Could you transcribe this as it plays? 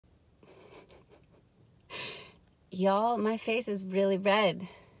Y'all, my face is really red.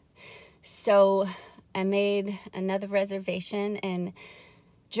 So I made another reservation and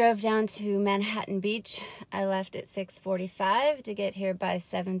drove down to Manhattan Beach. I left at 6:45 to get here by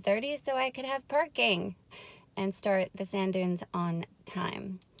 7:30 so I could have parking and start the sand dunes on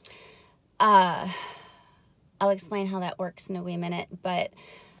time. I'll explain how that works in a wee minute, but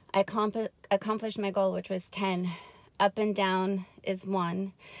I accomplished my goal, which was 10. Up and down is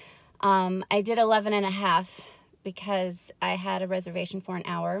 1. I did 11 and a half because I had a reservation for an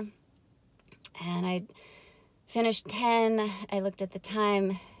hour, and I finished 10. I looked at the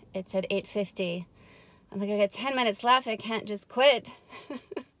time. It said 8:50. I'm like, I got 10 minutes left. I can't just quit.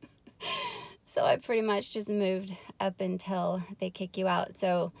 So I pretty much just moved up until they kick you out.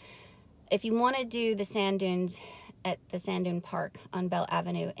 So if you want to do the sand dunes at the Sand Dune Park on Bell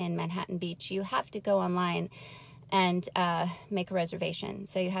Avenue in Manhattan Beach, you have to go online and make a reservation.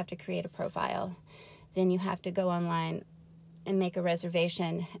 So you have to create a profile. Then you have to go online and make a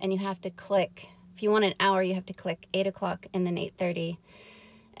reservation, and you have to click. If you want an hour, you have to click 8 o'clock and then 8:30,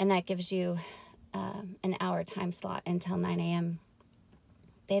 and that gives you an hour time slot until 9 a.m.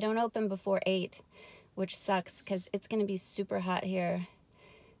 They don't open before 8, which sucks because it's going to be super hot here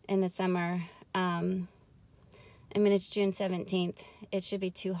in the summer. I mean, it's June 17th. It should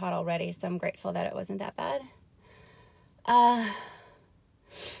be too hot already, so I'm grateful that it wasn't that bad.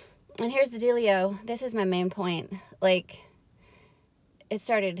 And here's the dealio. This is my main point. Like, it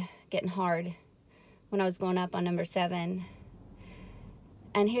started getting hard when I was going up on number 7.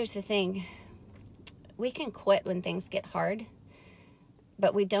 And here's the thing. We can quit when things get hard,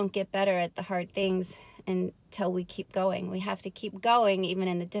 but we don't get better at the hard things until we keep going. We have to keep going even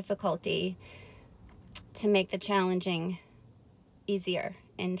in the difficulty to make the challenging easier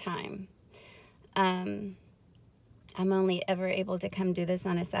in time. I'm only ever able to come do this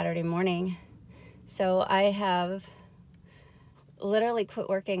on a Saturday morning. So I have literally quit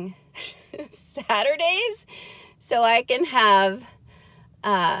working Saturdays so I can have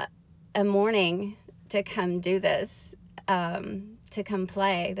a morning to come do this, to come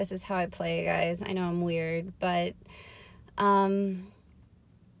play. This is how I play, guys. I know I'm weird, but my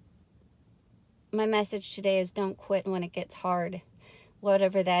message today is don't quit when it gets hard,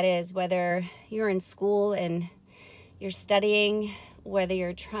 whatever that is, whether you're in school and you're studying, whether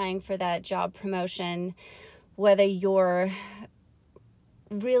you're trying for that job promotion, whether you're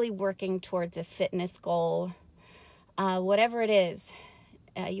really working towards a fitness goal, whatever it is,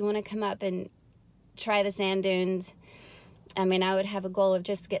 you want to come up and try the sand dunes. I mean, I would have a goal of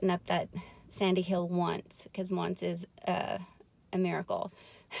just getting up that sandy hill once, because once is a miracle.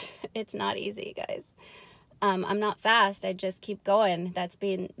 It's not easy, guys. I'm not fast. I just keep going. That's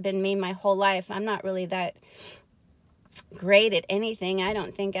been me my whole life. I'm not really that great at anything. I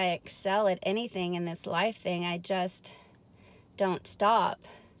don't think I excel at anything in this life thing. I just don't stop.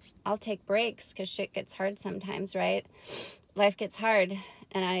 I'll take breaks because shit gets hard sometimes, right? Life gets hard,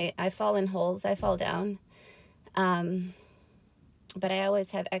 and I fall in holes. I fall down. But I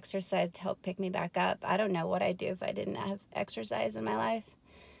always have exercise to help pick me back up. I don't know what I'd do if I didn't have exercise in my life,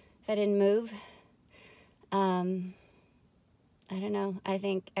 if I didn't move. I don't know. I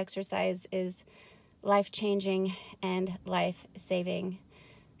think exercise is life-changing and life-saving.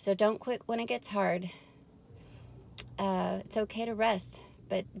 So don't quit when it gets hard. It's okay to rest,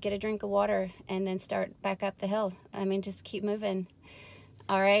 but get a drink of water and then start back up the hill. I mean, just keep moving.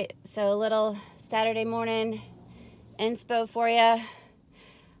 All right, so a little Saturday morning inspo for you.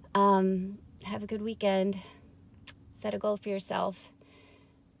 Have a good weekend. Set a goal for yourself.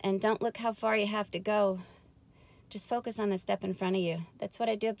 And don't look how far you have to go. Just focus on the step in front of you. That's what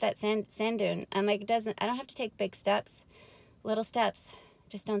I do up that sand dune. I'm like, I don't have to take big steps. Little steps.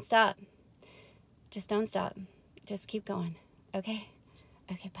 Just don't stop. Just don't stop. Just keep going. Okay?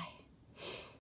 Okay, bye.